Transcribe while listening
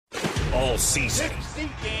all season. 60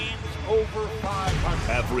 games over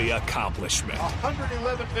 500. Every accomplishment.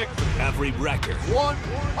 111 victories. Every record.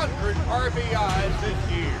 100 RBIs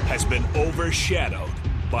this year. Has been overshadowed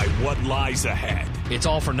by what lies ahead. It's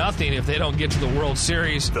all for nothing if they don't get to the World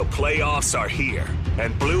Series. The playoffs are here,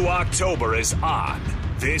 and Blue October is on.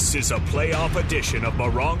 This is a playoff edition of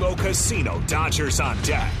Morongo Casino Dodgers on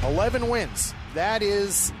Deck. 11 wins. That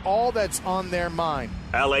is all that's on their mind.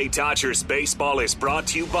 LA Dodgers baseball is brought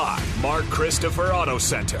to you by Mark Christopher Auto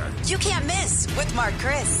Center. You can't miss with Mark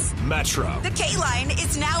Chris. Metro. The K-Line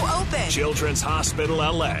is now open. Children's Hospital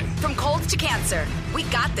LA. From colds to cancer, we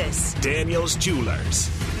got this. Daniels Jewelers.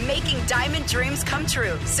 Making diamond dreams come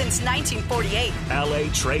true since 1948. LA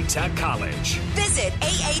Trade Tech College. Visit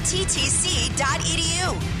aattc.edu.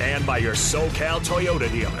 And by your SoCal Toyota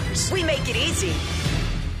dealers. We make it easy.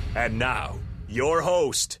 And now, your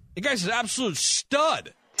host, You guys is an absolute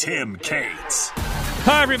stud. Tim Cates.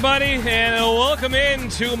 Hi, everybody, and welcome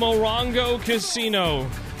into Morongo Casino.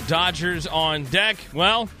 Dodgers on deck.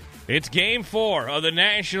 Well, it's Game 4 of the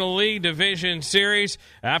National League Division Series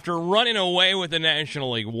after running away with the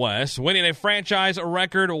National League West, winning a franchise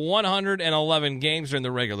record 111 games during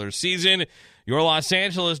the regular season. Your Los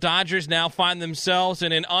Angeles Dodgers now find themselves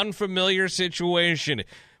in an unfamiliar situation.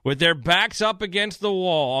 With their backs up against the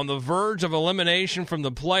wall, on the verge of elimination from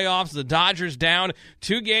the playoffs, the Dodgers down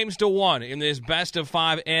 2-1 in this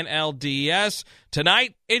best-of-5 NLDS.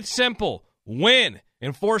 Tonight, it's simple. Win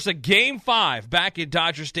and force a Game 5 back at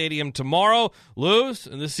Dodger Stadium tomorrow. Lose,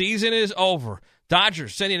 and the season is over.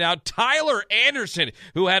 Dodgers sending out Tyler Anderson,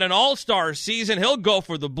 who had an all-star season. He'll go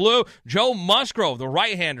for the blue. Joe Musgrove, the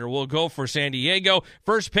right-hander, will go for San Diego.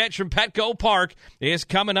 First pitch from Petco Park is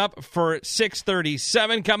coming up for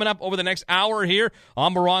 6:37. Coming up over the next hour here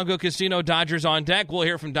on Morongo Casino, Dodgers on Deck. We'll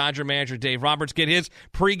hear from Dodger manager Dave Roberts, get his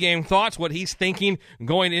pregame thoughts, what he's thinking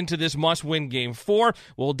going into this must-win Game 4.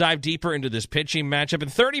 We'll dive deeper into this pitching matchup. In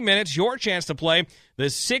 30 minutes, your chance to play the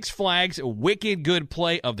Six Flags Wicked Good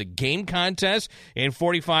Play of the Game contest. In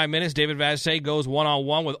 45 minutes, David Vassegh goes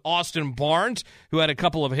one-on-one with Austin Barnes, who had a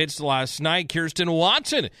couple of hits last night. Kirsten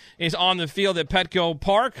Watson is on the field at Petco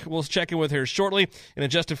Park. We'll check in with her shortly. And in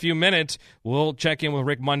just a few minutes, we'll check in with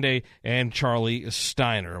Rick Monday and Charlie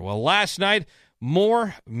Steiner. Well, last night,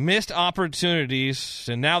 more missed opportunities,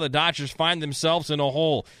 and now the Dodgers find themselves in a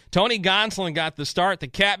hole. Tony Gonsolin got the start. The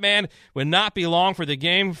Catman would not be long for the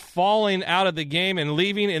game, falling out of the game and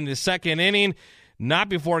leaving in the second inning. Not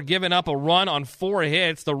before giving up a run on 4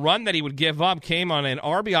 hits. The run that he would give up came on an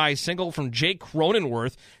RBI single from Jake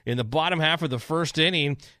Cronenworth in the bottom half of the first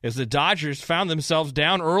inning as the Dodgers found themselves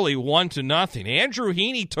down early 1-0. Andrew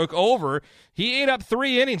Heaney took over. He ate up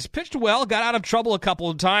 3 innings, pitched well, got out of trouble a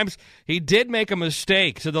couple of times. He did make a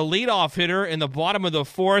mistake. So the leadoff hitter in the bottom of the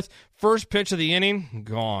 4th, first pitch of the inning,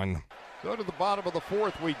 gone. So to the bottom of the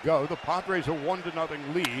 4th we go. The Padres a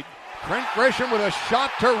 1-0 lead. Trent Grisham with a shot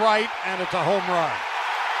to right, and it's a home run.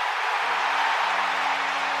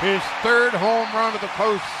 His 3rd home run of the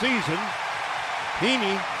postseason.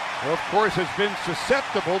 Heaney, of course, has been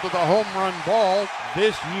susceptible to the home run ball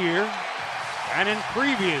this year and in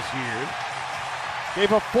previous years.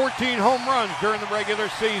 Gave up 14 home runs during the regular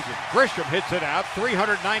season. Grisham hits it out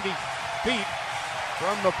 390 feet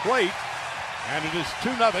from the plate, and it is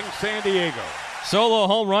 2-0 San Diego. Solo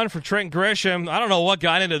home run for Trent Grisham. I don't know what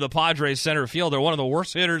got into the Padres center field. They're one of the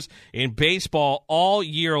worst hitters in baseball all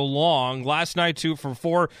year long. Last night, 2 for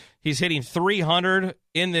 4. He's hitting 300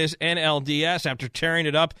 in this NLDS after tearing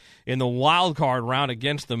it up in the wild card round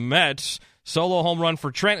against the Mets. Solo home run for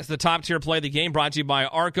Trent. It's the top-tier play of the game, brought to you by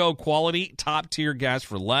Arco Quality, top-tier gas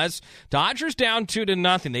for less. Dodgers down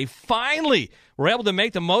 2-0. They finally were able to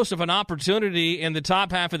make the most of an opportunity in the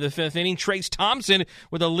top half of the 5th inning. Trace Thompson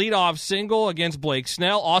with a leadoff single against Blake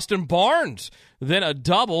Snell. Austin Barnes then a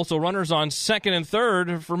double, so runners on 2nd and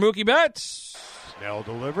 3rd for Mookie Betts. Snell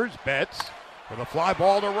delivers. Betts with a fly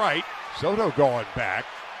ball to right. Soto going back.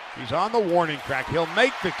 He's on the warning track. He'll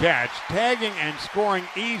make the catch, tagging and scoring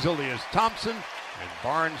easily as Thompson. And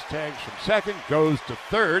Barnes tags from 2nd, goes to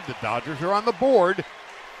 3rd. The Dodgers are on the board.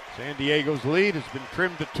 San Diego's lead has been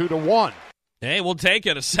trimmed to 2-1. Hey, we'll take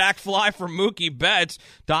it. A sac fly for Mookie Betts.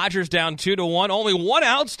 Dodgers down 2-1. Only 1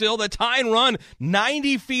 out still. The tying run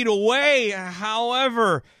 90 feet away.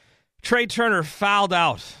 However, Trey Turner fouled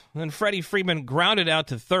out. Then Freddie Freeman grounded out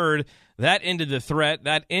to 3rd. That ended the threat.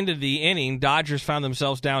 That ended the inning. Dodgers found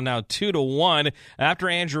themselves down now 2-1 after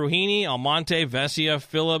Andrew Heaney, Almonte, Vesia,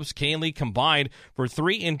 Phillips, Canley combined for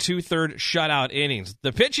 3 2/3 shutout innings.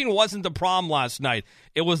 The pitching wasn't the problem last night.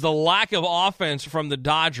 It was the lack of offense from the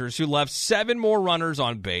Dodgers, who left 7 more runners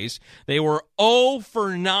on base. They were 0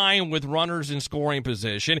 for 9 with runners in scoring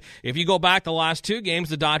position. If you go back the last 2 games,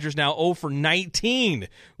 the Dodgers now 0 for 19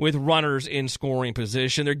 with runners in scoring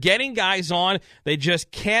position. They're getting guys on. They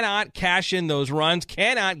just cannot cash in those runs,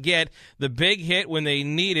 cannot get the big hit when they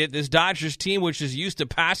need it. This Dodgers team, which is used to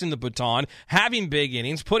passing the baton, having big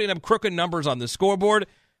innings, putting up crooked numbers on the scoreboard,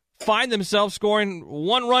 find themselves scoring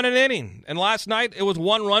 1 run an inning. And last night, it was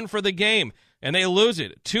 1 run for the game. And they lose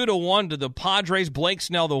it 2-1 to the Padres. Blake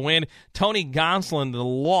Snell the win, Tony Gonsolin the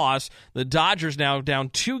loss. The Dodgers now down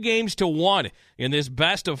 2-1 in this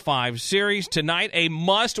best-of-5 series. Tonight, a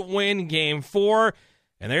must-win Game 4.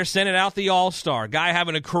 And they're sending out the all-star. Guy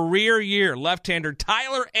having a career year. Left-hander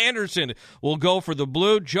Tyler Anderson will go for the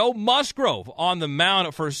Blue. Joe Musgrove on the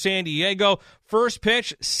mound for San Diego. First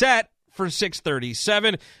pitch set for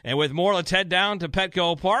 6:37. And with more, let's head down to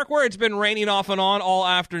Petco Park, where it's been raining off and on all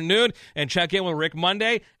afternoon, and check in with Rick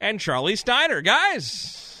Monday and Charlie Steiner.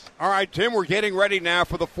 Guys. All right, Tim, we're getting ready now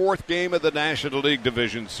for the 4th game of the National League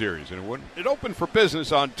Division Series. And when it opened for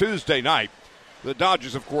business on Tuesday night, the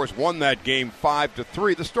Dodgers, of course, won that game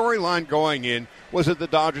 5-3. The storyline going in was that the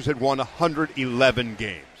Dodgers had won 111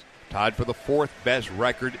 games, tied for the 4th best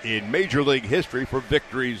record in Major League history for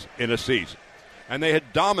victories in a season. And they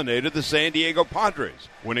had dominated the San Diego Padres,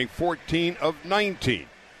 winning 14 of 19.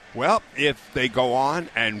 Well, if they go on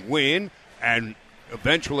and win and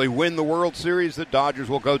eventually win the World Series, the Dodgers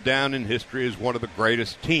will go down in history as one of the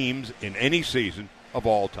greatest teams in any season of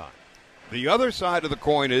all time. The other side of the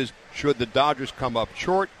coin is, should the Dodgers come up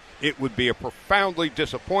short, it would be a profoundly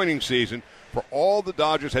disappointing season for all the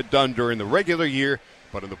Dodgers had done during the regular year.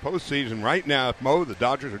 But in the postseason right now, Mo, the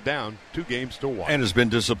Dodgers are down 2-1. And it's been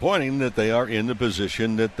disappointing that they are in the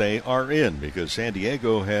position that they are in, because San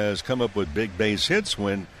Diego has come up with big base hits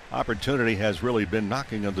when opportunity has really been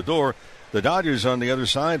knocking on the door. The Dodgers, on the other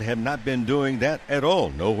side, have not been doing that at all.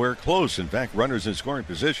 Nowhere close. In fact, runners in scoring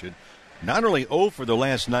position, not only 0 for the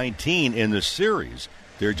last 19 in the series,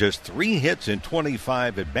 they're just 3 hits in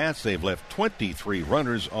 25 at-bats. They've left 23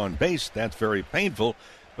 runners on base. That's very painful.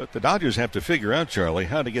 But the Dodgers have to figure out, Charlie,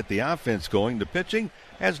 how to get the offense going. The pitching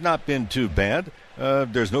has not been too bad.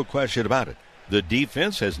 There's no question about it. The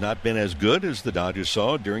defense has not been as good as the Dodgers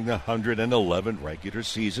saw during the 111 regular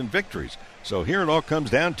season victories. So here it all comes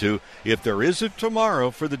down to, if there is a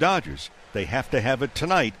tomorrow for the Dodgers, they have to have it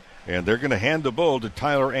tonight. And they're going to hand the ball to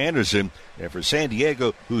Tyler Anderson. And for San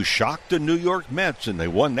Diego, who shocked the New York Mets, and they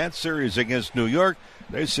won that series against New York,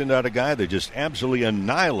 they send out a guy that just absolutely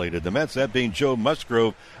annihilated the Mets, that being Joe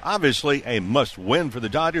Musgrove. Obviously a must-win for the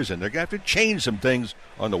Dodgers, and they're going to have to change some things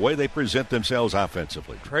on the way they present themselves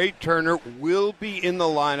offensively. Trey Turner will be in the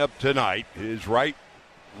lineup tonight. His right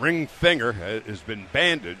ring finger has been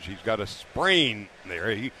bandaged. He's got a sprain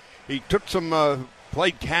there. He took some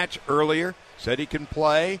played catch earlier, said he can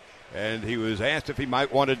play. And he was asked if he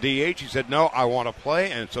might want a DH. He said, no, I want to play,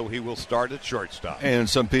 and so he will start at shortstop. And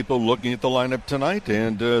some people looking at the lineup tonight,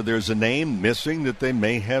 and there's a name missing that they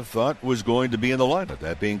may have thought was going to be in the lineup,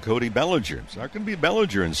 that being Cody Bellinger. It's not going to be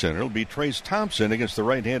Bellinger in center. It'll be Trace Thompson against the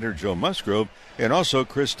right-hander Joe Musgrove, and also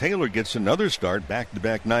Chris Taylor gets another start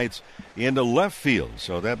back-to-back nights into left field.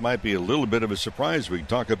 So that might be a little bit of a surprise. We can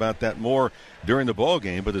talk about that more during the ball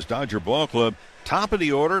game, but this Dodger ball club, top of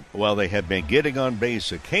the order, while they have been getting on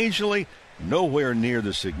base occasionally, nowhere near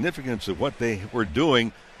the significance of what they were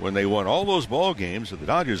doing when they won all those ball games, and the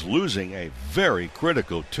Dodgers losing a very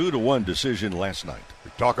critical 2-1 decision last night.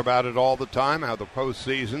 We talk about it all the time, how the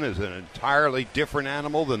postseason is an entirely different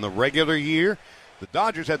animal than the regular year. The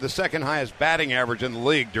Dodgers had the second highest batting average in the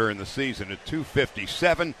league during the season at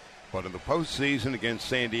 .257, but in the postseason against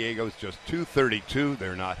San Diego, it's just .232.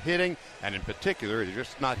 They're not hitting, and in particular, they're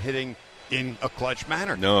just not hitting in a clutch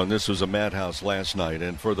manner. No, and this was a madhouse last night.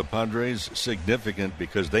 And for the Padres, significant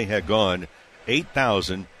because they had gone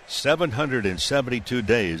 8,772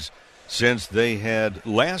 days since they had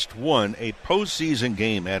last won a postseason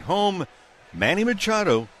game at home. Manny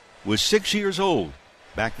Machado was 6 years old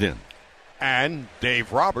back then. And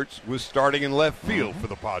Dave Roberts was starting in left field for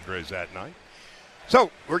the Padres that night.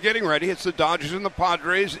 So we're getting ready. It's the Dodgers and the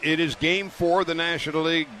Padres. It is Game 4 of the National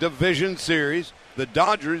League Division Series. The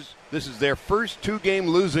Dodgers, this is their first 2-game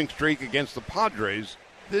losing streak against the Padres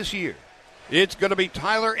this year. It's going to be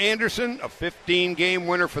Tyler Anderson, a 15-game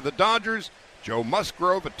winner for the Dodgers, Joe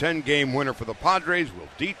Musgrove, a 10-game winner for the Padres. We'll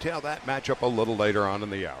detail that matchup a little later on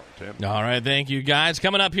in the hour, Tim. All right, thank you, guys.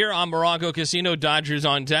 Coming up here on Morongo Casino, Dodgers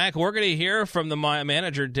on deck, we're going to hear from the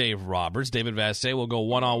manager, Dave Roberts. David Vassegh will go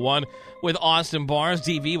one-on-one with Austin Barnes.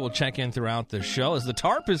 DV will check in throughout the show as the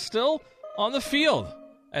tarp is still on the field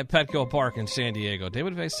at Petco Park in San Diego.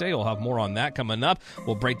 David Vassegh will have more on that coming up.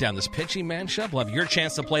 We'll break down this pitching matchup. We'll have your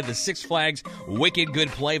chance to play the Six Flags Wicked Good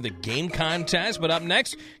Play of the Game contest. But up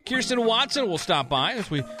next, Kirsten Watson will stop by as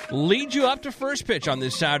we lead you up to first pitch on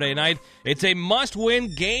this Saturday night. It's a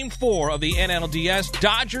must-win Game 4 of the NLDS,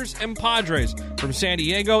 Dodgers and Padres from San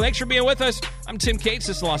Diego. Thanks for being with us. I'm Tim Cates.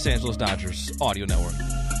 This is the Los Angeles Dodgers Audio Network.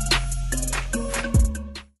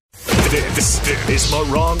 This is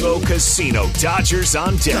Morongo Casino. Dodgers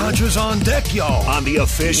on deck. Dodgers on deck, y'all. On the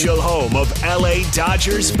official home of LA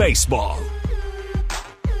Dodgers baseball.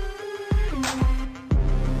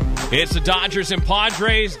 It's the Dodgers and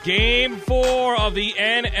Padres, Game 4 of the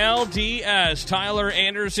NLDS. Tyler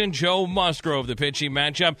Anderson, Joe Musgrove, the pitching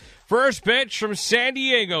matchup. First pitch from San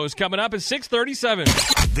Diego is coming up at 6:37.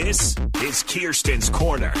 This is Kirsten's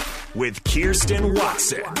Corner with Kirsten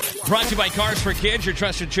Watson. Brought to you by Cars for Kids, your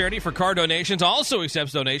trusted charity for car donations. Also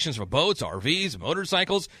accepts donations for boats, RVs,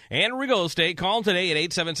 motorcycles, and real estate. Call them today at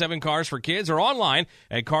 877-CARS-FOR-KIDS or online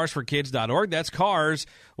at carsforkids.org. That's cars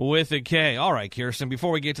with a K. All right, Kirsten,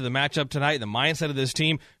 before we get to the matchup tonight, the mindset of this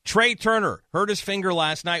team, Trey Turner hurt his finger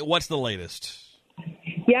last night. What's the latest?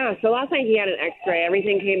 Yeah, so last night he had an X-ray.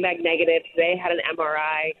 Everything came back negative. Today had an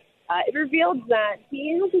MRI. It revealed that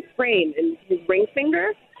he has a sprain in his ring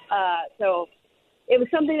finger. So it was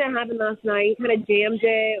something that happened last night. He kind of jammed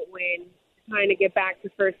it when trying to get back to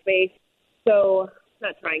first base. So,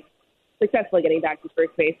 successfully getting back to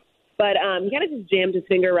first base. But he kind of just jammed his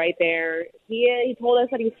finger right there. He told us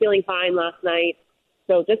that he was feeling fine last night.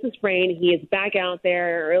 So just a sprain. He is back out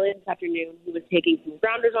there early this afternoon. He was taking some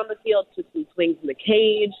grounders on the field, took some swings in the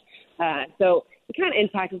cage. So it kind of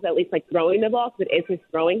impacts us at least like throwing the ball because it is his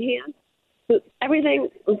throwing hand. So everything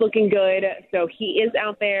was looking good. So he is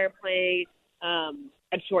out there playing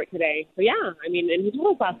at short today. So, yeah, I mean, and he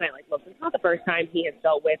told us last night, like, look, it's not the first time he has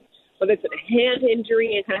dealt with whether it's a hand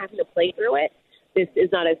injury and kind of having to play through it. This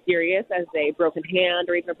is not as serious as a broken hand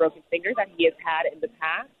or even a broken finger that he has had in the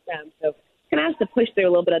past. So kind of has to push through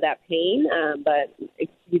a little bit of that pain, but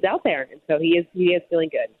he's out there, and so he is feeling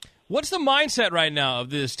good. What's the mindset right now of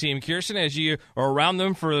this team, Kirsten, as you are around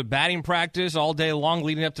them for batting practice all day long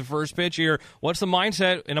leading up to first pitch here? What's the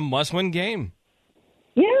mindset in a must-win game?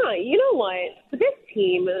 Yeah, you know what? For this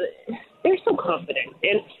team, they're so confident,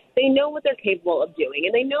 and they know what they're capable of doing,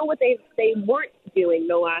 and they know what they weren't doing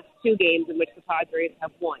the last two games in which the Padres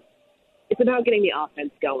have won. It's about getting the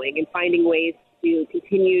offense going and finding ways to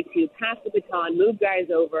continue to pass the baton, move guys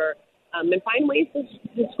over, and find ways to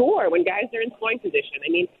score when guys are in scoring position. I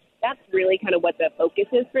mean, that's really kind of what the focus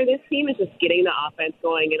is for this team, is just getting the offense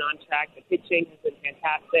going and on track. The pitching has been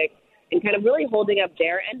fantastic and kind of really holding up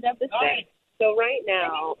their end of the stick. So right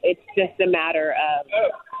now, it's just a matter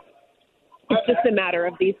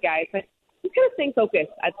of these guys just kind of staying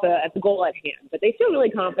focused at the goal at hand. But they feel really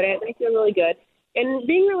confident. They feel really good. And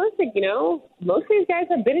being realistic, you know, most of these guys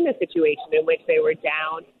have been in a situation in which they were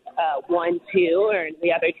down 1-2 or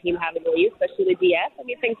the other team having to lead, especially the DS. I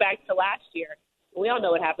mean, think back to last year. We all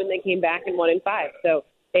know what happened. They came back and won in 5. So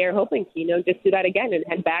they are hoping to, you know, just do that again and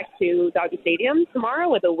head back to Dodger Stadium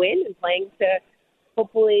tomorrow with a win and playing to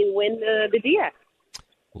hopefully win the DS.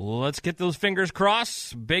 Let's get those fingers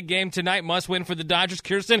crossed. Big game tonight. Must win for the Dodgers.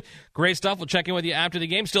 Kirsten, great stuff. We'll check in with you after the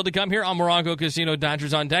game. Still to come here on Morongo Casino,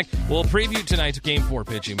 Dodgers on deck. We'll preview tonight's Game 4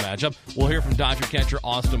 pitching matchup. We'll hear from Dodger catcher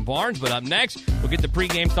Austin Barnes. But up next, we'll get the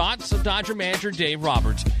pregame thoughts of Dodger manager Dave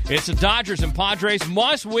Roberts. It's the Dodgers and Padres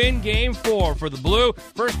must-win Game 4 for the Blue.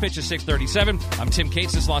 First pitch is 6:37. I'm Tim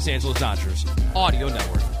Cates, this Los Angeles Dodgers Audio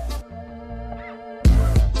Network.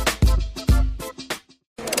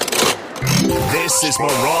 This is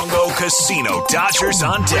Morongo Casino, Dodgers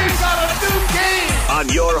on deck. On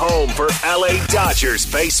your home for LA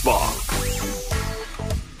Dodgers baseball.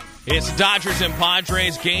 It's Dodgers and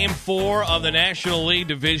Padres, Game 4 of the National League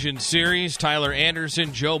Division Series. Tyler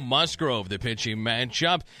Anderson, Joe Musgrove, the pitching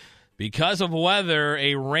matchup. Because of weather,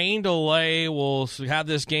 a rain delay will have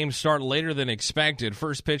this game start later than expected.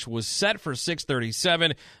 First pitch was set for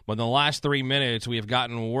 6:37, but in the last 3 minutes, we have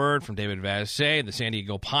gotten word from David Vassegh. The San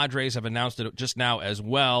Diego Padres have announced it just now as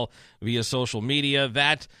well via social media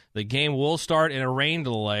that The game will start in a rain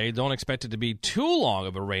delay. Don't expect it to be too long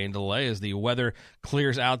of a rain delay as the weather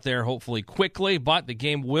clears out there hopefully quickly, but the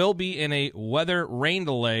game will be in a weather rain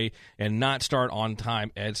delay and not start on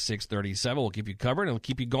time at 6:37. We'll keep you covered and we'll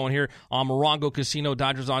keep you going here on Morongo Casino.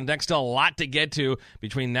 Dodgers on deck. Still a lot to get to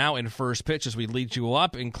between now and first pitch as we lead you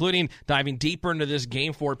up, including diving deeper into this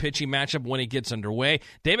Game 4 pitching matchup when it gets underway.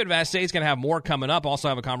 David Vassegh is going to have more coming up. Also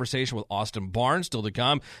have a conversation with Austin Barnes still to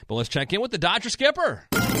come, but let's check in with the Dodger skipper.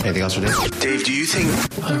 Anything else for Dave? Dave, do you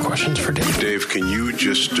think... Other questions for Dave? Dave, can you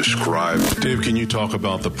just describe... Dave, can you talk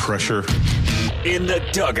about the pressure? In the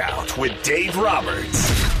Dugout with Dave Roberts.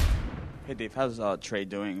 Hey, Dave, how's Trey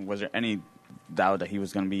doing? Was there any doubt that he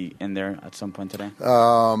was going to be in there at some point today?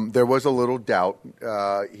 There was a little doubt.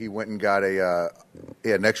 He went and got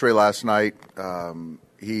an X-ray last night.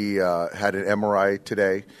 He had an MRI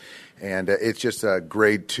today, and it's just a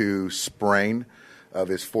grade 2 sprain of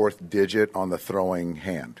his 4th digit on the throwing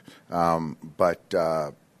hand.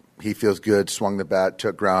 But he feels good, swung the bat,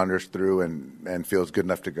 took grounders through, and feels good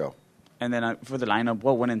enough to go. And then for the lineup,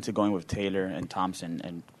 what went into going with Taylor and Thompson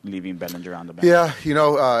and leaving Bellinger on the bench? Yeah,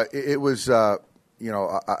 it was, I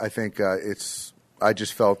think I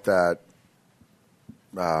just felt that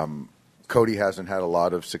Cody hasn't had a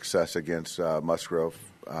lot of success against Musgrove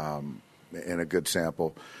in a good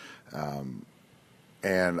sample.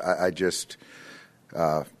 And I just,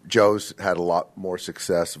 Joe's had a lot more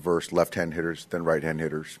success versus left-hand hitters than right-hand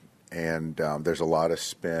hitters. And there's a lot of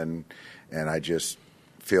spin, and I just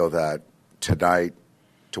feel that tonight,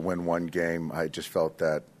 to win one game, I just felt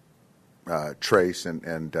that Trace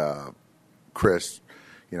and Chris,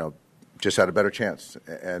 just had a better chance.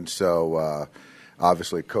 And so,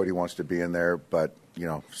 obviously, Cody wants to be in there, but,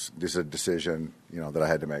 this is a decision, that I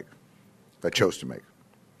had to make, that I chose to make.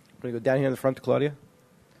 We're going to go down here in the front to Claudia.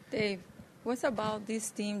 Dave, what's about this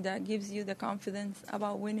team that gives you the confidence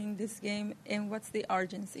about winning this game, and what's the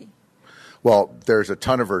urgency? Well, there's a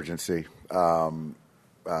ton of urgency.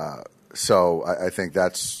 So I think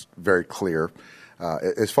that's very clear.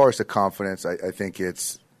 As far as the confidence, I think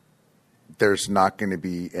there's not going to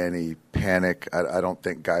be any panic. I don't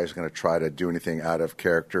think guys are going to try to do anything out of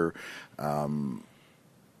character.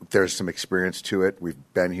 There's some experience to it.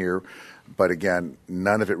 We've been here. But, again,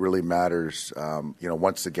 none of it really matters,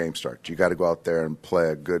 once the game starts. You got to go out there and play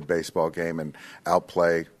a good baseball game and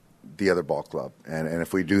outplay the other ball club. And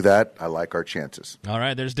if we do that, I like our chances. All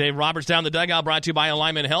right, there's Dave Roberts down the dugout, brought to you by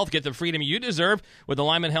Alignment Health. Get the freedom you deserve with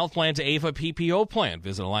Alignment Health Plan's AVA PPO plan.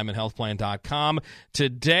 Visit alignmenthealthplan.com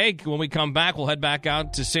today. When we come back, we'll head back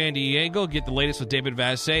out to San Diego, get the latest with David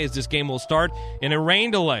Vassegh as this game will start in a rain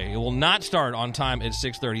delay. It will not start on time at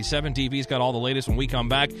 6:37. DV's got all the latest when we come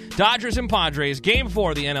back. Dodgers and Padres, Game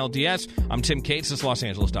 4 of the NLDS. I'm Tim Cates, this is Los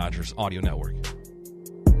Angeles Dodgers Audio Network.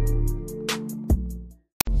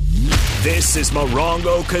 This is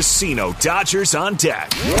Morongo Casino Dodgers on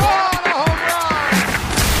deck.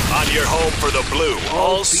 On your home for the Blue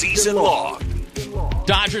all season long.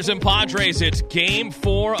 Dodgers and Padres, it's Game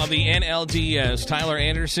 4 of the NLDS. Tyler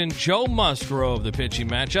Anderson, Joe Musgrove, the pitching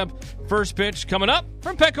matchup. First pitch coming up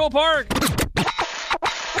from Petco Park.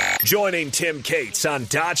 Joining Tim Cates on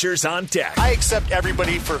Dodgers on deck. I accept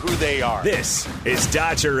everybody for who they are. This is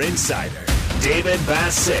Dodger Insider David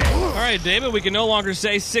Vassegh. All right, David, we can no longer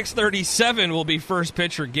say 6:37 will be first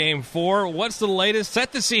pitch for Game 4. What's the latest?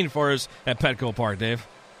 Set the scene for us at Petco Park, Dave.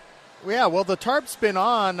 Yeah, well, the tarp's been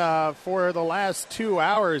on for the last 2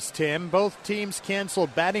 hours, Tim. Both teams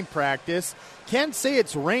canceled batting practice. Can't say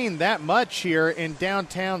it's rained that much here in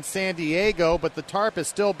downtown San Diego, but the tarp has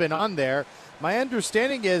still been on there. My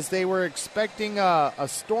understanding is they were expecting a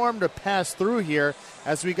storm to pass through here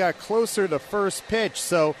as we got closer to first pitch.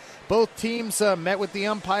 So both teams met with the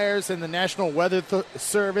umpires and the National Weather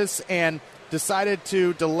Service and decided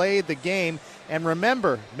to delay the game. And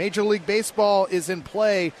remember, Major League Baseball is in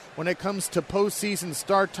play when it comes to postseason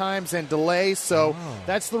start times and delays. So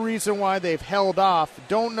that's the reason why they've held off.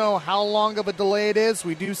 Don't know how long of a delay it is.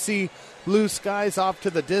 We do see blue skies off to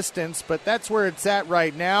the distance, but that's where it's at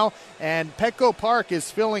right now. And Petco Park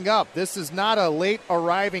is filling up. This is not a late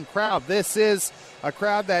arriving crowd. This is a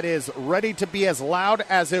crowd that is ready to be as loud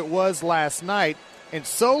as it was last night. And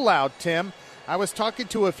so loud, Tim, I was talking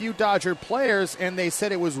to a few Dodger players, and they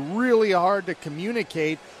said it was really hard to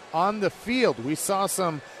communicate on the field. We saw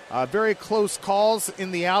some very close calls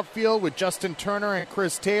in the outfield with Justin Turner and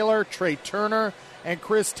Chris Taylor, Trey Turner and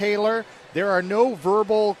Chris Taylor. There are no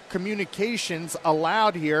verbal communications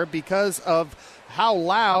allowed here because of how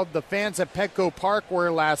loud the fans at Petco Park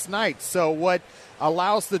were last night. So what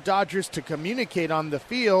allows the Dodgers to communicate on the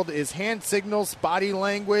field is hand signals, body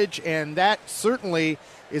language, and that certainly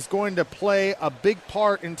is going to play a big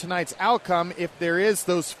part in tonight's outcome if there is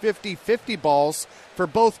those 50-50 balls for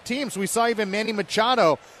both teams. We saw even Manny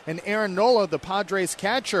Machado and Aaron Nola, the Padres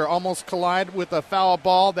catcher, almost collide with a foul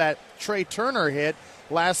ball that Trey Turner hit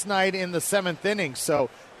last night in the 7th inning. So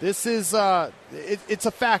this is it's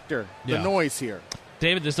a factor, the noise here.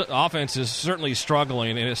 David, this offense is certainly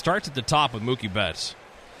struggling, and it starts at the top with Mookie Betts.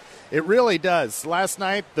 It really does. Last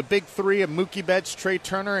night, the big three of Mookie Betts, Trey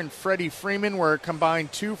Turner, and Freddie Freeman were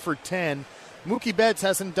combined 2 for 10. Mookie Betts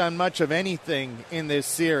hasn't done much of anything in this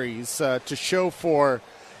series to show for.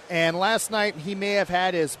 And last night, he may have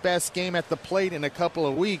had his best game at the plate in a couple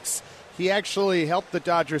of weeks. He actually helped the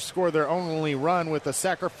Dodgers score their only run with a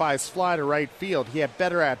sacrifice fly to right field. He had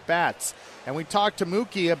better at-bats. And we talked to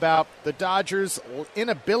Mookie about the Dodgers'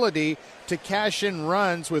 inability to cash in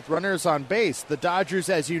runs with runners on base. The Dodgers,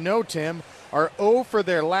 as you know, Tim, are 0 for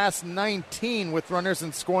their last 19 with runners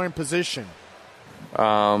in scoring position.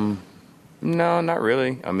 No, not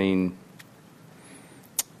really. I mean,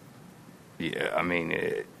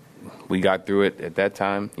 we got through it at that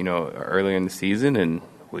time, earlier in the season, and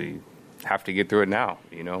we have to get through it now,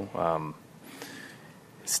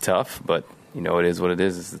 It's tough, but it is what it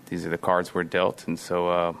is. These are the cards we're dealt, and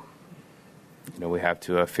so we have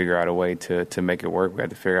to figure out a way to make it work. We have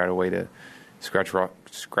to figure out a way to scratch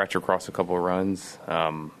across a couple of runs,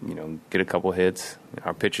 get a couple hits.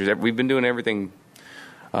 Our pitchers, we've been doing everything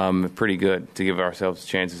pretty good to give ourselves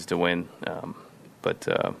chances to win,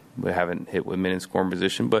 but we haven't hit women in scoring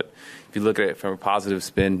position. But if you look at it from a positive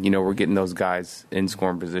spin, we're getting those guys in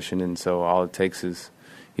scoring position, and so all it takes is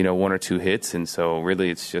 1 or 2 hits, and so really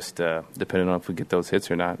it's just depending on if we get those hits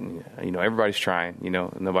or not. And, everybody's trying,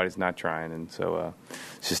 nobody's not trying, and so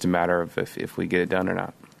it's just a matter of if we get it done or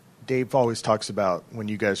not. Dave always talks about when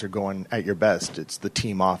you guys are going at your best, it's the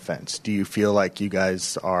team offense. Do you feel like you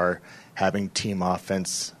guys are having team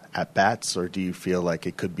offense at bats, or do you feel like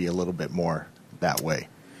it could be a little bit more that way?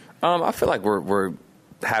 I feel like we're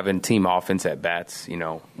having team offense at bats.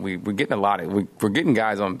 We're getting we're getting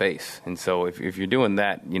guys on base, and so if you're doing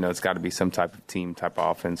that, it's got to be some type of team type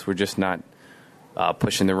of offense. We're just not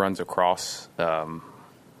pushing the runs across,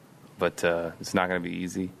 but it's not going to be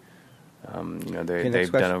easy.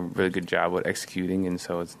 They've done a really good job with executing, and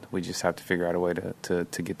so we just have to figure out a way to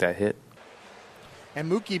get that hit. And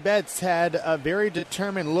Mookie Betts had a very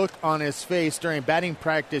determined look on his face during batting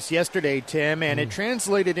practice yesterday, Tim, and it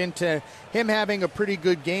translated into him having a pretty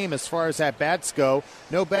good game as far as at-bats go.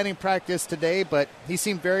 No batting practice today, but he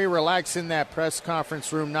seemed very relaxed in that press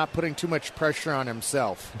conference room, not putting too much pressure on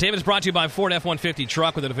himself. David is brought to you by Ford F-150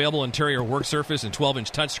 truck with an available interior work surface and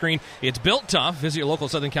 12-inch touchscreen. It's built tough. Visit your local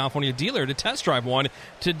Southern California dealer to test drive one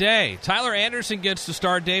today. Tyler Anderson gets to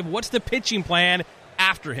start, Dave. What's the pitching plan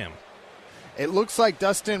after him? It looks like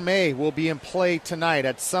Dustin May will be in play tonight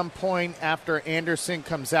at some point after Anderson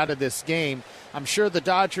comes out of this game. I'm sure the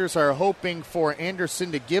Dodgers are hoping for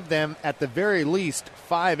Anderson to give them, at the very least,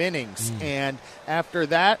 5 innings. And after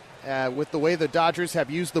that, with the way the Dodgers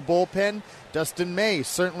have used the bullpen, Dustin May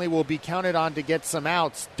certainly will be counted on to get some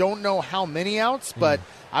outs. Don't know how many outs, but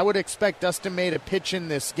I would expect Dustin May to pitch in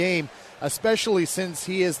this game, especially since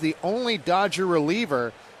he is the only Dodger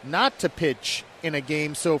reliever not to pitch in a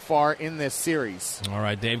game so far in this series. All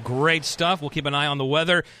right, Dave, great stuff. We'll keep an eye on the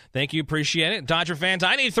weather. Thank you, appreciate it. Dodger fans,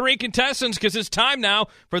 I need 3 contestants because it's time now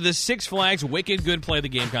for the Six Flags Wicked Good Play of the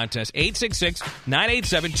Game contest.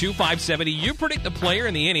 866-987-2570. You predict the player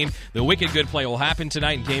in the inning. The Wicked Good Play will happen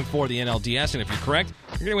tonight in Game 4 of the NLDS, and if you're correct,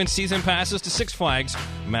 you're going to win season passes to Six Flags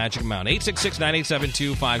Magic Mountain.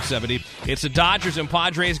 866-987-2570. It's the Dodgers and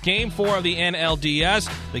Padres Game 4 of the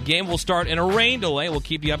NLDS. The game will start in a rain delay. We'll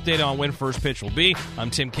keep you updated on when first pitch will be. I'm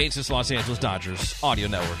Tim Cates, this Los Angeles Dodgers Audio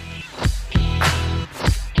Network.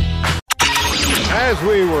 As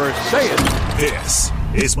we were saying, this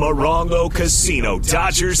is Morongo Casino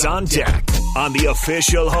Dodgers on Deck on the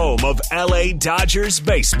official home of LA Dodgers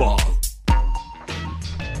baseball.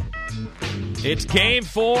 It's Game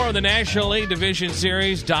 4 of the National League Division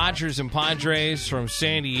Series. Dodgers and Padres from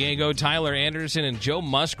San Diego. Tyler Anderson and Joe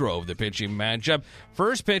Musgrove, the pitching matchup.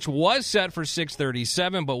 First pitch was set for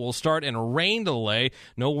 6:37, but will start in a rain delay.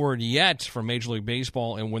 No word yet from Major League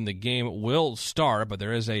Baseball and when the game will start, but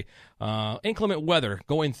there is a inclement weather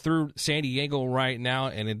going through San Diego right now,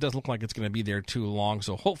 and it doesn't look like it's going to be there too long,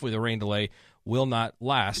 so hopefully the rain delay will not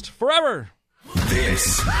last forever.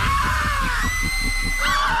 This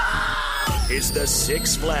is the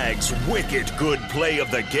Six Flags Wicked Good Play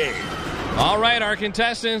of the Game. All right, our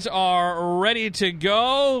contestants are ready to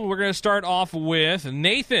go. We're going to start off with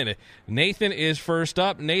Nathan. Nathan is first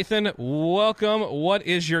up. Nathan, welcome. What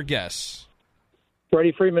is your guess?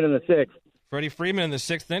 Freddie Freeman in the sixth. Freddie Freeman in the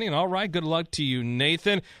sixth inning. All right, good luck to you,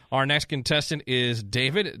 Nathan. Our next contestant is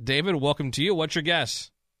David. David, welcome to you. What's your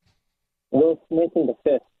guess? Will Smith in the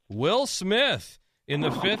fifth. Will Smith in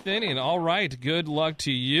the fifth inning. All right, good luck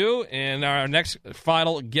to you. And our next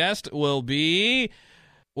final guest will be,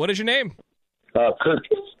 what is your name? Kirk.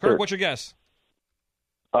 Kirk, what's your guess?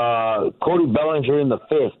 Cody Bellinger in the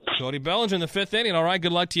fifth. Cody Bellinger in the fifth inning. All right,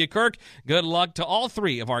 good luck to you, Kirk. Good luck to all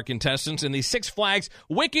three of our contestants in the Six Flags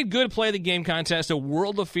Wicked Good Play the Game contest. A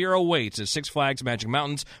world of fear awaits at Six Flags Magic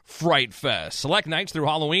Mountains Fright Fest. Select nights through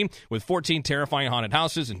Halloween with 14 terrifying haunted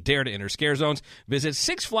houses and dare to enter scare zones. Visit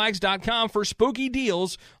sixflags.com for spooky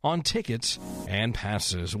deals on tickets and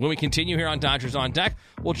passes. When we continue here on Dodgers on Deck,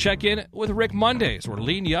 we'll check in with Rick Mondays. We're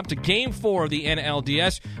leading you up to Game 4 of the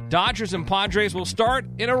NLDS. Dodgers and Padres will start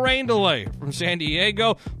in a rain delay from San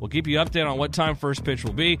Diego. We'll keep you updated on what time first pitch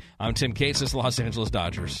will be. I'm Tim Cates, Los Angeles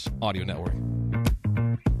Dodgers Audio Network.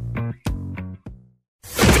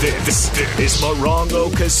 This is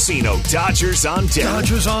Morongo Casino Dodgers on Deck.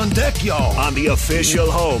 Dodgers on Deck, y'all. On the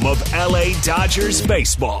official home of LA Dodgers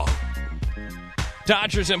baseball.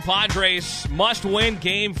 Dodgers and Padres must win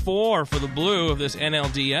Game 4 for the blue of this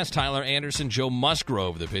NLDS. Tyler Anderson, Joe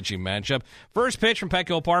Musgrove, the pitching matchup. First pitch from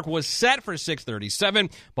Petco Park was set for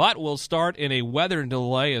 6:37, but will start in a weather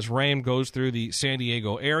delay as rain goes through the San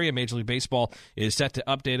Diego area. Major League Baseball is set to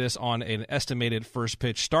update us on an estimated first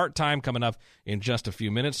pitch start time coming up in just a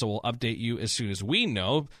few minutes, so we'll update you as soon as we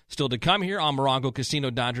know. Still to come here on Morongo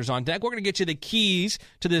Casino Dodgers on Deck. We're going to get you the keys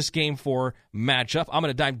to this Game 4 matchup. I'm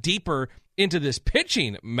going to dive deeper into this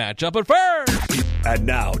pitching matchup. But first, and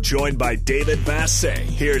now joined by David Vassegh,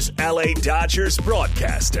 here's LA Dodgers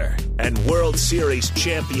broadcaster and World Series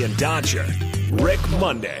champion Dodger, Rick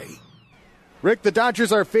Monday. Rick, the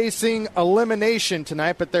Dodgers are facing elimination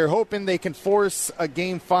tonight, but they're hoping they can force a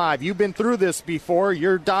Game 5. You've been through this before.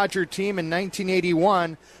 Your Dodger team in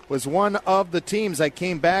 1981 was one of the teams that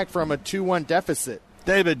came back from a 2-1 deficit.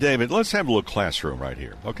 David, let's have a little classroom right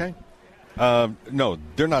here, okay? No,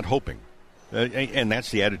 they're not hoping. And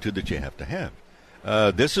that's the attitude that you have to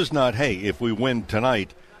have. This is not, hey, if we win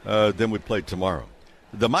tonight, then we play tomorrow.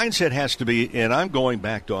 The mindset has to be, and I'm going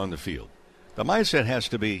back to on the field, the mindset has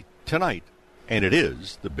to be tonight, and it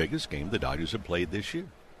is the biggest game the Dodgers have played this year.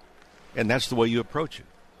 And that's the way you approach it.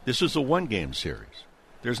 This is a one-game series.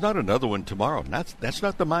 There's not another one tomorrow. That's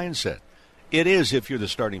not the mindset. It is if you're the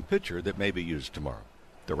starting pitcher that may be used tomorrow.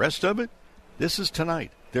 The rest of it, this is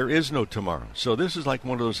tonight. There is no tomorrow. So this is like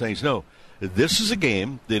one of those things, no, this is a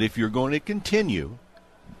game that if you're going to continue,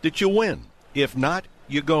 that you win. If not,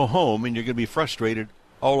 you go home and you're going to be frustrated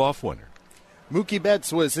all off winter. Mookie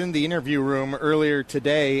Betts was in the interview room earlier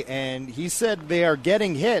today, and he said they are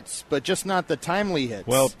getting hits, but just not the timely hits.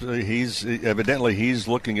 Well, he's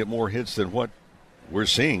looking at more hits than what we're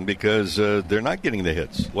seeing because they're not getting the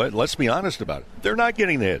hits. Let's be honest about it. They're not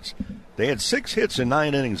getting the hits. They had 6 hits in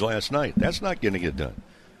 9 innings last night. That's not going to get done.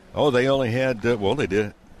 Oh, they only had, they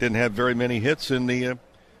didn't have very many hits in the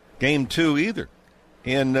Game 2 either.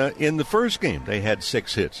 In the first game, they had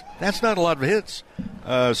 6 hits. That's not a lot of hits.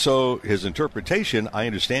 So his interpretation, I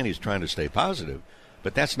understand he's trying to stay positive,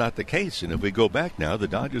 but that's not the case. And if we go back now, the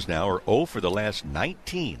Dodgers now are 0 for the last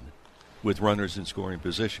 19 with runners in scoring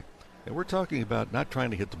position. And we're talking about not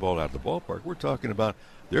trying to hit the ball out of the ballpark. We're talking about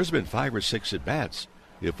there's been 5 or 6 at-bats.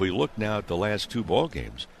 If we look now at the last 2 ball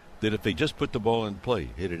games, that if they just put the ball in play,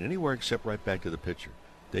 hit it anywhere except right back to the pitcher,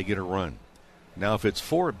 they get a run. Now, if it's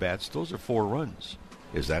 4 at-bats, those are 4 runs.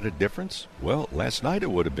 Is that a difference? Well, last night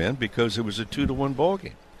it would have been because it was a 2-1 ball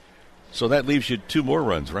game. So that leaves you 2 more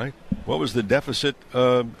runs, right? What was the deficit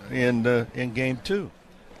in Game 2?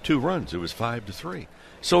 2 runs. It was 5-3.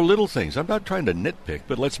 So little things. I'm not trying to nitpick,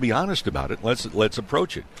 but let's be honest about it. Let's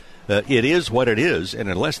approach it. It is what it is, and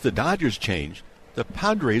unless the Dodgers change, the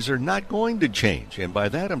Padres are not going to change. And by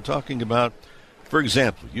that I'm talking about, for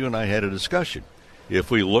example, you and I had a discussion.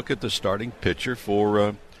 If we look at the starting pitcher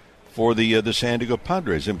for the San Diego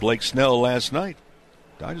Padres and Blake Snell last night,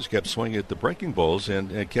 Dodgers kept swinging at the breaking balls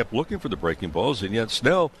and kept looking for the breaking balls. And yet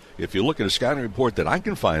Snell, if you look at a scouting report that I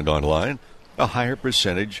can find online, a higher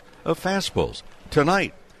percentage of fastballs.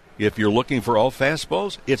 Tonight, if you're looking for all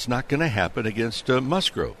fastballs, it's not going to happen against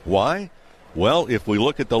Musgrove. Why? Well, if we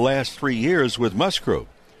look at the last 3 years with Musgrove,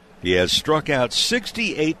 he has struck out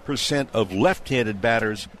 68% of left-handed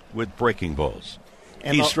batters with breaking balls.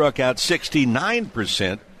 And he struck out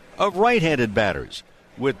 69% of right-handed batters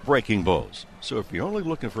with breaking balls. So if you're only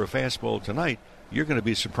looking for a fastball tonight, you're going to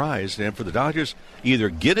be surprised. And for the Dodgers, either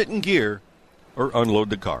get it in gear or unload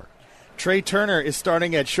the car. Trey Turner is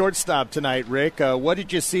starting at shortstop tonight, Rick. What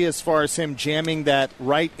did you see as far as him jamming that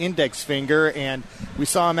right index finger? And we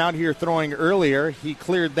saw him out here throwing earlier. He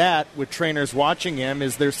cleared that with trainers watching him.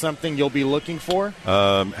 Is there something you'll be looking for?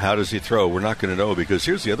 How does he throw? We're not going to know, because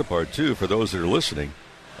here's the other part, too, for those that are listening.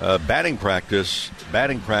 Batting practice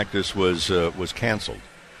was canceled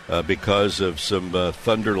because of some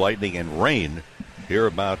thunder, lightning, and rain here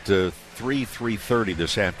about 3:30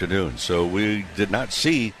 this afternoon. So we did not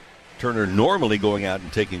see Turner normally going out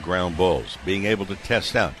and taking ground balls, being able to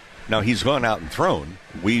test out. Now, he's gone out and thrown.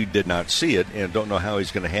 We did not see it and don't know how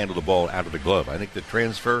he's going to handle the ball out of the glove. I think the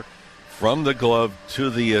transfer from the glove to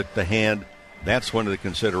the hand, that's one of the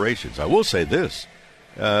considerations. I will say this.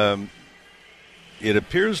 It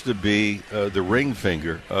appears to be the ring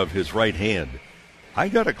finger of his right hand. I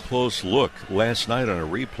got a close look last night on a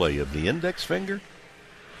replay of the index finger.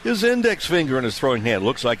 His index finger in his throwing hand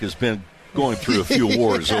looks like it's been going through a few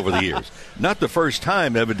wars over the years. Not the first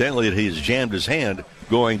time, evidently, that he's jammed his hand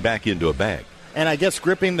going back into a bag. And I guess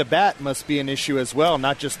gripping the bat must be an issue as well,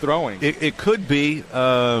 not just throwing. It could be,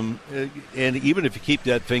 and even if you keep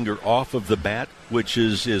that finger off of the bat, which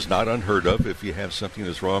is not unheard of if you have something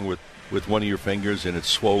that's wrong with one of your fingers and it's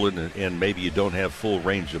swollen and maybe you don't have full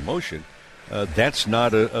range of motion, that's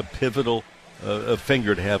not a pivotal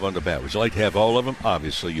finger to have on the bat. Would you like to have all of them?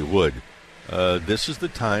 Obviously you would. This is the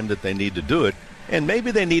time that they need to do it, and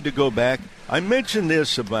maybe they need to go back. I mentioned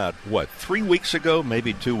this about, 3 weeks ago,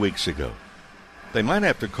 maybe 2 weeks ago. They might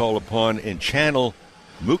have to call upon and channel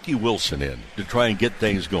Mookie Wilson in to try and get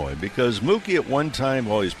things going, because Mookie at one time,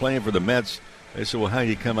 while he's playing for the Mets, they said, well, how do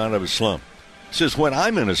you come out of a slump? He says, when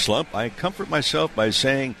I'm in a slump, I comfort myself by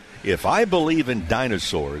saying, if I believe in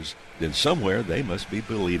dinosaurs, then somewhere they must be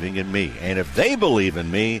believing in me. And if they believe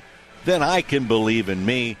in me, then I can believe in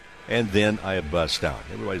me. And then I bust out.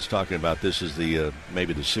 Everybody's talking about this as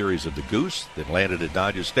maybe the series of the Goose that landed at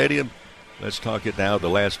Dodger Stadium. Let's talk it now. The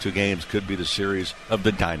last 2 games could be the series of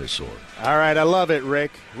the dinosaur. All right, I love it,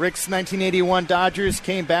 Rick. Rick's 1981 Dodgers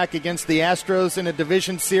came back against the Astros in a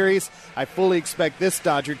division series. I fully expect this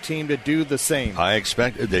Dodger team to do the same. I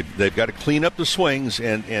expect they've got to clean up the swings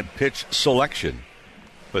and pitch selection.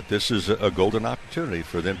 But this is a golden opportunity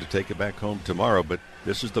for them to take it back home tomorrow. But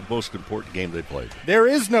this is the most important game they played. There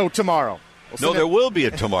is no tomorrow. There will be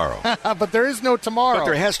a tomorrow. But there is no tomorrow. But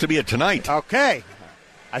there has to be a tonight. Okay.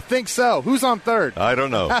 I think so. Who's on third? I don't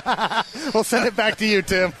know. We'll send it back to you,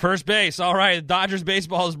 Tim. First base. All right. Dodgers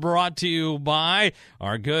baseball is brought to you by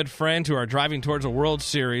our good friends who are driving towards a World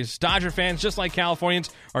Series. Dodger fans, just like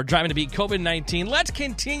Californians, are driving to beat COVID-19. Let's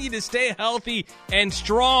continue to stay healthy and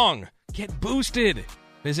strong. Get boosted.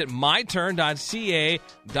 Visit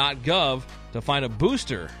myturn.ca.gov to find a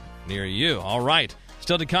booster near you. All right.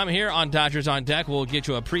 Still to come here on Dodgers on Deck, we'll get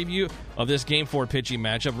you a preview of this Game 4 pitching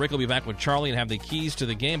matchup. Rick will be back with Charlie and have the keys to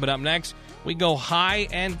the game. But up next, we go high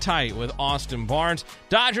and tight with Austin Barnes.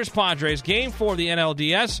 Dodgers-Padres, Game 4 of the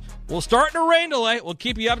NLDS. We'll start in a rain delay. We'll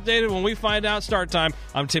keep you updated when we find out start time.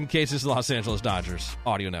 I'm Tim Case. This is Los Angeles Dodgers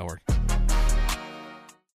Audio Network.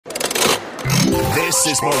 This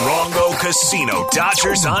is Morongo Casino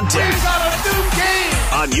Dodgers on Deck. We got a new game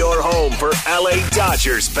on your home for LA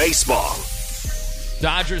Dodgers baseball.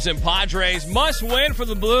 Dodgers and Padres must win for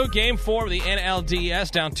the Blue. Game 4 of the NLDS,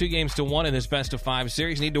 down 2-1 in this best-of-5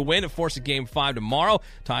 series. Need to win to force a Game 5 tomorrow.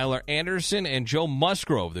 Tyler Anderson and Joe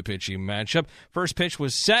Musgrove, the pitching matchup. First pitch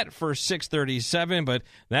was set for 6:37, but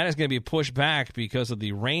that is going to be pushed back because of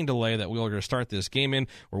the rain delay that we are going to start this game in.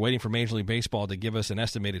 We're waiting for Major League Baseball to give us an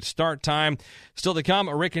estimated start time. Still to come,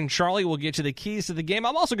 Rick and Charlie will get you the keys to the game.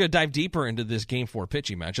 I'm also going to dive deeper into this Game 4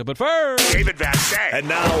 pitching matchup, but first, David Vassegh. And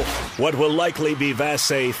now, what will likely be Vassegh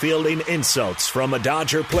fielding insults from a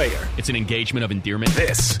Dodger player. It's an engagement of endearment.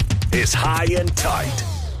 This is High and Tight.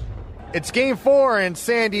 It's Game 4 in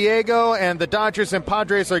San Diego, and the Dodgers and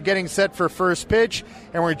Padres are getting set for first pitch.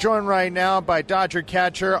 And we're joined right now by Dodger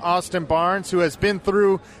catcher Austin Barnes, who has been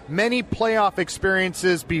through many playoff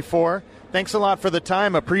experiences before. Thanks a lot for the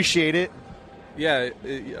time. Appreciate it. Yeah,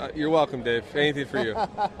 you're welcome, Dave. Anything for you.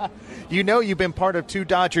 You know you've been part of 2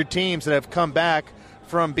 Dodger teams that have come back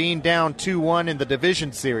from being down 2-1 in the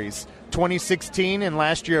division series, 2016 and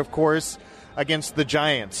last year, of course, against the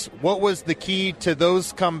Giants. What was the key to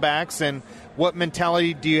those comebacks, and what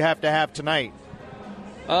mentality do you have to have tonight?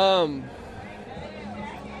 I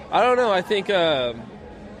don't know. I think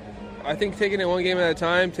taking it one game at a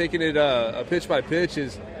time, taking it a pitch by pitch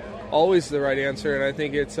is always the right answer, and I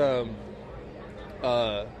think it's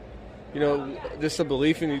just a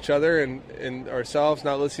belief in each other and ourselves,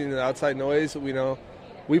 not listening to the outside noise. We know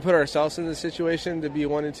we put ourselves in the situation to be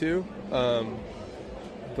 1-2.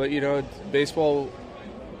 But baseball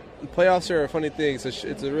playoffs are a funny thing. It's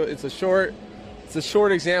a short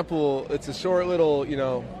example. It's a short little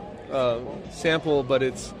sample, but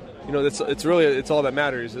it's all that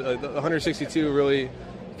matters. 162 really, you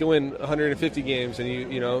can win 150 games and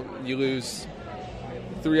you lose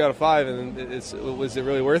 3 out of 5, and was it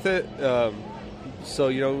really worth it? So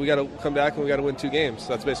we got to come back and we got to win 2 games.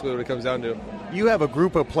 That's basically what it comes down to. You have a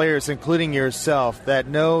group of players, including yourself, that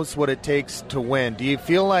knows what it takes to win. Do you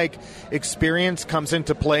feel like experience comes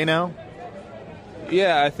into play now?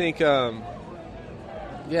 Yeah, I think. I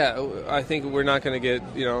think we're not going to get.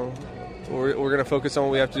 We're going to focus on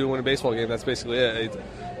what we have to do to win a baseball game. That's basically it.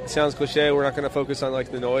 It sounds cliche. We're not going to focus on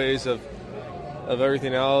the noise of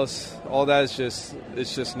everything else. All that is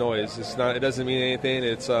just noise. It's not. It doesn't mean anything.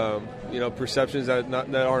 It's perceptions that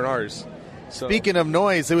aren't ours. So. Speaking of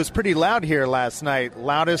noise, it was pretty loud here last night.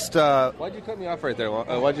 Loudest. Why'd you cut me off right there?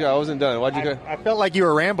 I wasn't done. I felt like you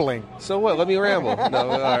were rambling. So what? Let me ramble. No,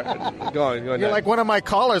 all right. Go on. You're like one of my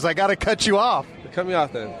callers. I got to cut you off. Cut me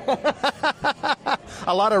off then.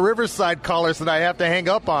 A lot of Riverside callers that I have to hang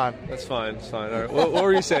up on. That's fine. It's fine. All right. What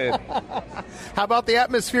were you saying? How about the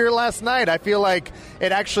atmosphere last night? I feel like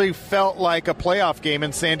it actually felt like a playoff game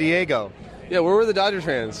in San Diego. Yeah, where were the Dodgers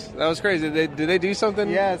fans? That was crazy. Did they do something?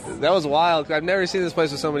 Yes. That was wild. I've never seen this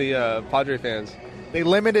place with so many Padre fans. They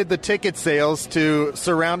limited the ticket sales to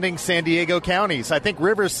surrounding San Diego counties. I think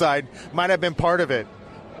Riverside might have been part of it.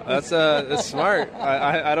 That's smart.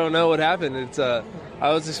 I don't know what happened. I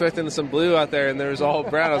was expecting some blue out there, and there was all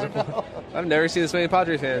brown. I was like, I've never seen this many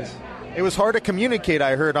Padre fans. It was hard to communicate,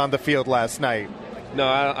 I heard, on the field last night. No,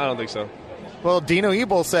 I don't think so. Well, Dino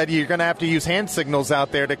Ebel said you're going to have to use hand signals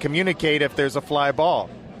out there to communicate if there's a fly ball.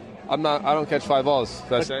 I don't catch fly balls,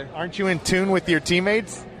 did I say? Aren't you in tune with your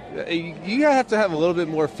teammates? You have to have a little bit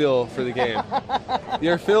more feel for the game.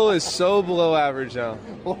 Your feel is so below average now.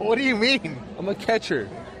 What do you mean? I'm a catcher.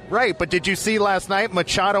 Right, but did you see last night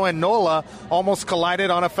Machado and Nola almost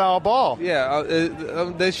collided on a foul ball? Yeah,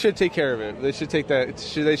 they should take care of it. They should take that.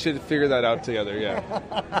 They should figure that out together. Yeah.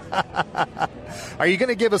 Are you going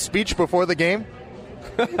to give a speech before the game?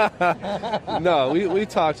 No, we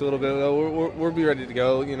talked a little bit. We'll be ready to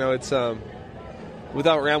go. It's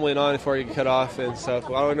without rambling on before you get cut off and stuff.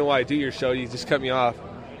 Well, I don't know why I do your show. You just cut me off,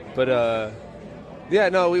 but. Yeah,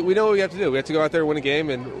 no, we know what we have to do. We have to go out there and win a game,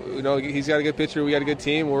 and he's got a good pitcher. We got a good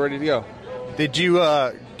team. We're ready to go. Did you?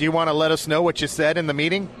 Do you want to let us know what you said in the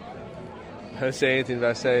meeting? I didn't say anything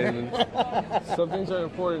that I say. Some things are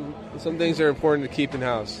important. Some things are important to keep in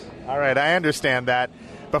house. All right, I understand that.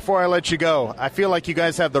 Before I let you go, I feel like you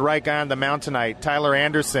guys have the right guy on the mound tonight, Tyler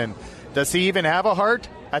Anderson. Does he even have a heart?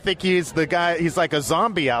 I think he's the guy. He's like a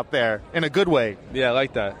zombie out there in a good way. Yeah, I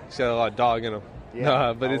like that. He's got a lot of dog in him.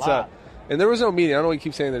 Yeah, but it's and there was no meeting. I don't know what you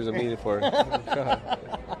keep saying there's a meeting for.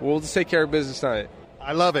 We'll just take care of business tonight.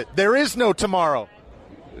 I love it. There is no tomorrow.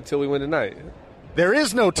 Until we win tonight. There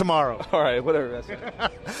is no tomorrow. All right, whatever.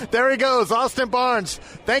 There he goes, Austin Barnes.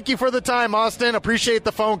 Thank you for the time, Austin. Appreciate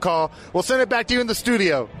the phone call. We'll send it back to you in the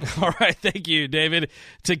studio. All right, thank you, David.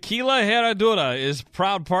 Tequila Herradura is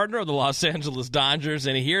proud partner of the Los Angeles Dodgers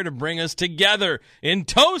and here to bring us together in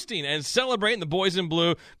toasting and celebrating the boys in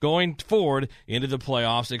blue going forward into the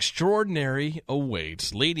playoffs. Extraordinary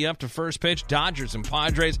awaits. Leading up to first pitch, Dodgers and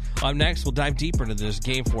Padres. Up next, we'll dive deeper into this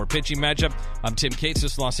Game 4 pitching matchup. I'm Tim Cates,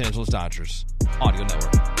 this is Los Angeles Dodgers Audio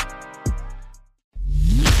Network.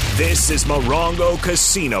 This is Morongo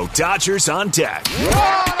Casino Dodgers on Deck.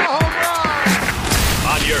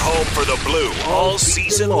 On your home for the blue all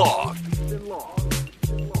season long.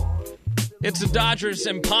 It's the Dodgers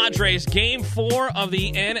and Padres Game 4 of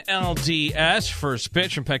the NLDS. First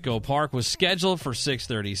pitch from Petco Park was scheduled for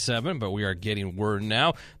 6:37, but we are getting word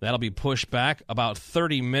now that'll be pushed back about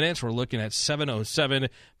 30 minutes. We're looking at 7:07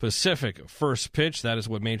 Pacific first pitch. That is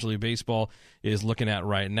what Major League Baseball is looking at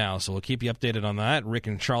right now. So we'll keep you updated on that. Rick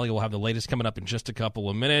and Charlie will have the latest coming up in just a couple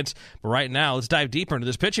of minutes. But right now, let's dive deeper into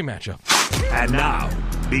this pitching matchup. And now,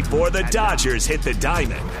 before the Dodgers hit the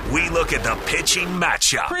diamond, we look at the pitching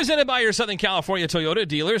matchup. Presented by your Southern California Toyota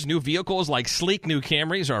dealers. New vehicles like sleek new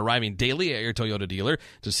Camrys are arriving daily at your Toyota dealer.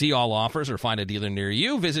 To see all offers or find a dealer near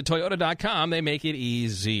you, visit Toyota.com. They make it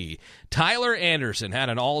easy. Tyler Anderson had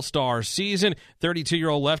an all-star season.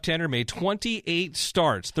 32-year-old left-hander made 28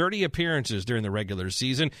 starts, 30 appearances during the regular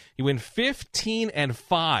season. He went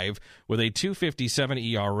 15-5 with a 2.57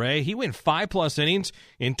 ERA. He went 5+ innings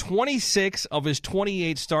in 26 of his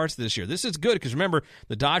 28 starts this year. This is good because, remember,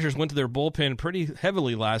 the Dodgers went to their bullpen pretty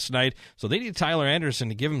heavily last night, so they need Tyler Anderson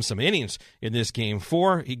to give him some innings in this Game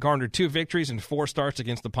 4. He garnered 2 victories and 4 starts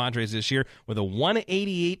against the Padres this year with a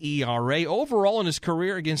 1.88 ERA. Overall in his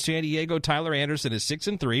career against San Diego, Tyler Anderson is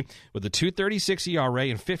 6-3 with a 2.36 ERA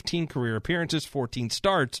and 15 career appearances, 14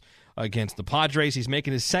 starts against the Padres. He's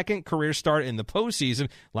making his second career start in the postseason.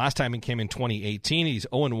 Last time he came in 2018. He's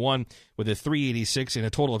 0-1 with a 3.86 in a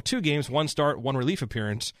total of 2 games, 1 start, 1 relief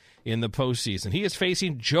appearance in the postseason. He is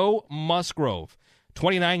facing Joe Musgrove,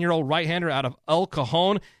 29-year-old right-hander out of El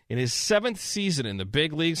Cajon, in his 7th season in the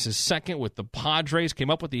big leagues, his second with the Padres, came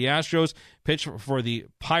up with the Astros, pitched for the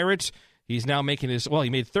Pirates. He's now making he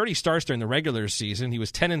made 30 starts during the regular season. He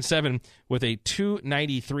was 10-7 with a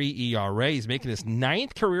 2.93 ERA. He's making his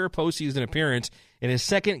 9th career postseason appearance and his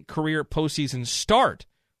 2nd career postseason start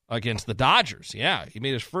against the Dodgers. Yeah, he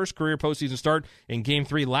made his first career postseason start in Game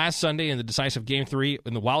 3 last Sunday in the decisive Game 3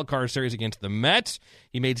 in the wild card series against the Mets.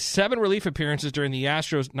 He made 7 relief appearances during the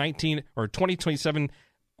Astros 2027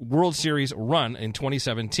 World Series run in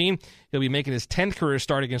 2017. He'll be making his 10th career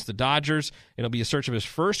start against the Dodgers. It'll be a search of his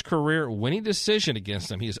first career winning decision against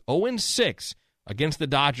them. He is 0-6 against the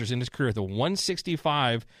Dodgers in his career with a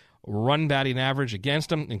 165 run batting average against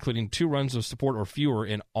them, including 2 runs of support or fewer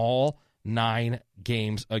in all 9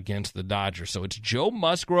 games against the Dodgers. So it's Joe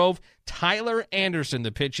Musgrove, Tyler Anderson,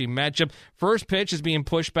 the pitching matchup. First pitch is being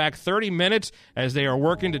pushed back 30 minutes as they are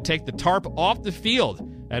working to take the tarp off the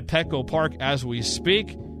field at Petco Park as we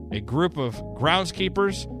speak. A group of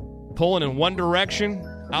groundskeepers pulling in one direction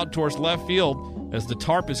out towards left field as the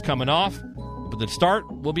tarp is coming off, but the start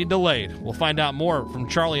will be delayed. We'll find out more from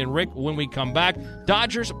Charlie and Rick when we come back.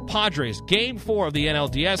 Dodgers-Padres, Game 4 of the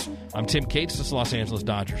NLDS. I'm Tim Cates, this is Los Angeles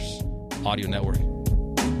Dodgers Audio Network.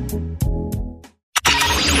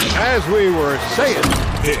 As we were saying,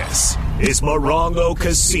 this is Morongo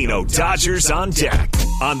Casino Dodgers on Deck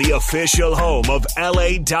on the official home of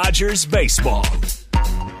LA Dodgers baseball.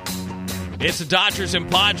 It's the Dodgers and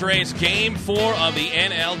Padres, Game 4 of the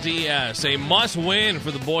NLDS. A must-win for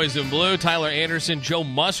the boys in blue. Tyler Anderson, Joe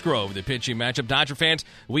Musgrove, the pitching matchup. Dodger fans,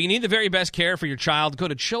 we need the very best care for your child. Go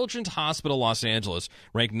to Children's Hospital Los Angeles,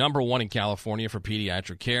 ranked #1 in California for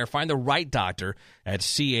pediatric care. Find the right doctor at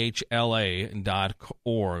chla.org.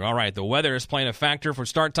 All right, the weather is playing a factor for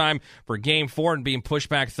start time for Game 4 and being pushed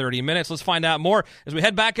back 30 minutes. Let's find out more as we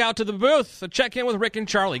head back out to the booth. Check in with Rick and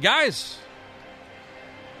Charlie. Guys.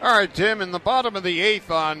 All right, Tim, in the bottom of the 8th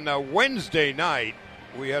on Wednesday night,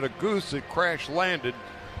 we had a goose that crash-landed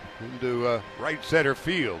into right center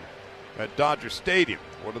field at Dodger Stadium.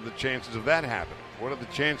 What are the chances of that happening? What are the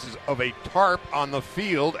chances of a tarp on the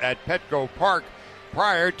field at Petco Park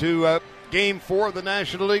prior to Game 4 of the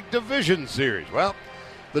National League Division Series? Well,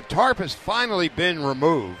 the tarp has finally been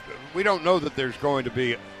removed. We don't know that there's going to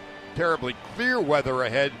be terribly clear weather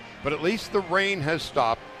ahead, but at least the rain has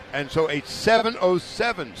stopped. And so a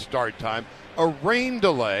 7:07 start time, a rain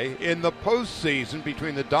delay in the postseason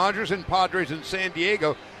between the Dodgers and Padres in San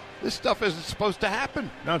Diego. This stuff isn't supposed to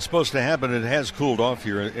happen. Not supposed to happen. It has cooled off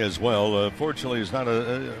here as well. Fortunately, there's not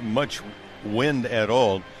much wind at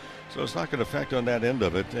all, so it's not going to affect on that end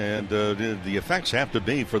of it. And the effects have to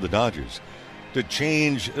be for the Dodgers to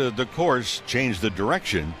change the course, change the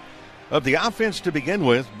direction of the offense to begin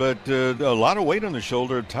with, but a lot of weight on the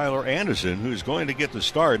shoulder of Tyler Anderson, who's going to get the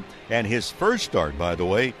start, and his first start, by the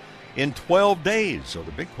way, in 12 days. So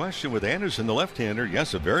the big question with Anderson, the left-hander,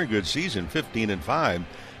 yes, a very good season, 15-5,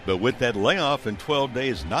 but with that layoff in 12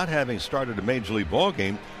 days, not having started a Major League ball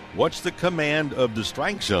game, what's the command of the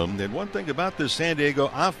strike zone? And one thing about the San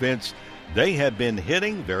Diego offense, they have been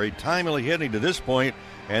hitting, very timely hitting to this point,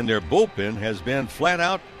 and their bullpen has been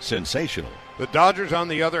flat-out sensational. The Dodgers, on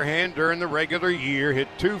the other hand, during the regular year, hit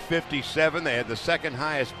 .257. They had the second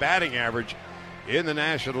highest batting average in the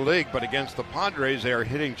National League, but against the Padres, they are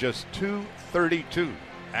hitting just .232.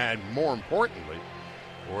 And more importantly,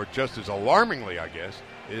 or just as alarmingly, I guess,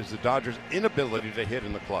 is the Dodgers' inability to hit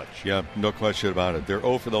in the clutch. Yeah, no question about it. They're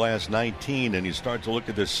 0 for the last 19, and you start to look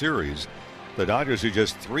at this series. The Dodgers are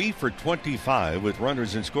just 3 for 25 with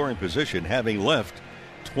runners in scoring position, having left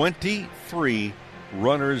 23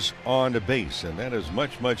 runners on the base, and that is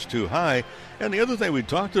much, much too high. And the other thing we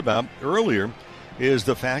talked about earlier is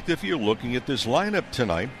the fact if you're looking at this lineup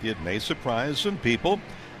tonight, it may surprise some people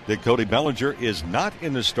that Cody Bellinger is not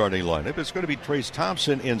in the starting lineup. It's going to be Trace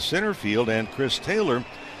Thompson in center field, and Chris Taylor,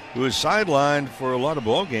 who is sidelined for a lot of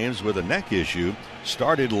ball games with a neck issue,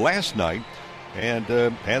 started last night and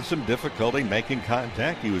had some difficulty making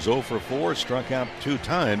contact. He was 0 for 4, struck out 2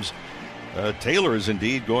 times. Taylor is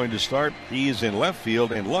indeed going to start. He's in left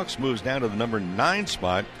field, and Lux moves down to the number 9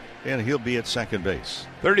 spot, and he'll be at second base.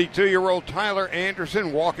 32-year-old Tyler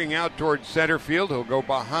Anderson walking out towards center field. He'll go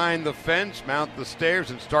behind the fence, mount the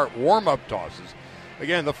stairs, and start warm-up tosses.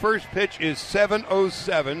 Again, the first pitch is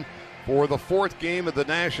 7:07 for the 4th game of the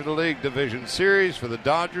National League Division Series. For the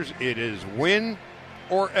Dodgers, it is win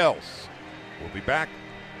or else. We'll be back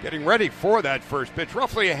getting ready for that first pitch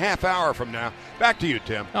roughly a half hour from now. Back to you,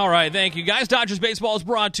 Tim. All right, thank you, guys. Dodgers baseball is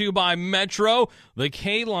brought to you by Metro. The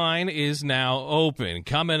K-Line is now open.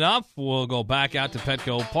 Coming up, we'll go back out to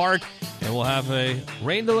Petco Park, and we'll have a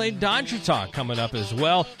rain-delayed Dodger talk coming up as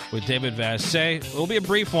well with David Vassay. It will be a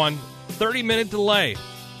brief one, 30-minute delay.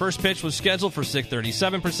 First pitch was scheduled for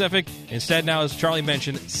 6:37 Pacific. Instead, now, as Charlie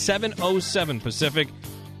mentioned, 7:07 Pacific.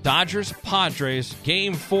 Dodgers, Padres,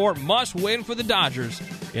 Game 4, must win for the Dodgers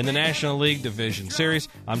in the National League Division Series.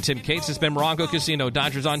 I'm Tim Cates. It's been Morongo Casino.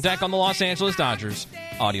 Dodgers on deck on the Los Angeles Dodgers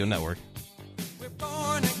Audio Network.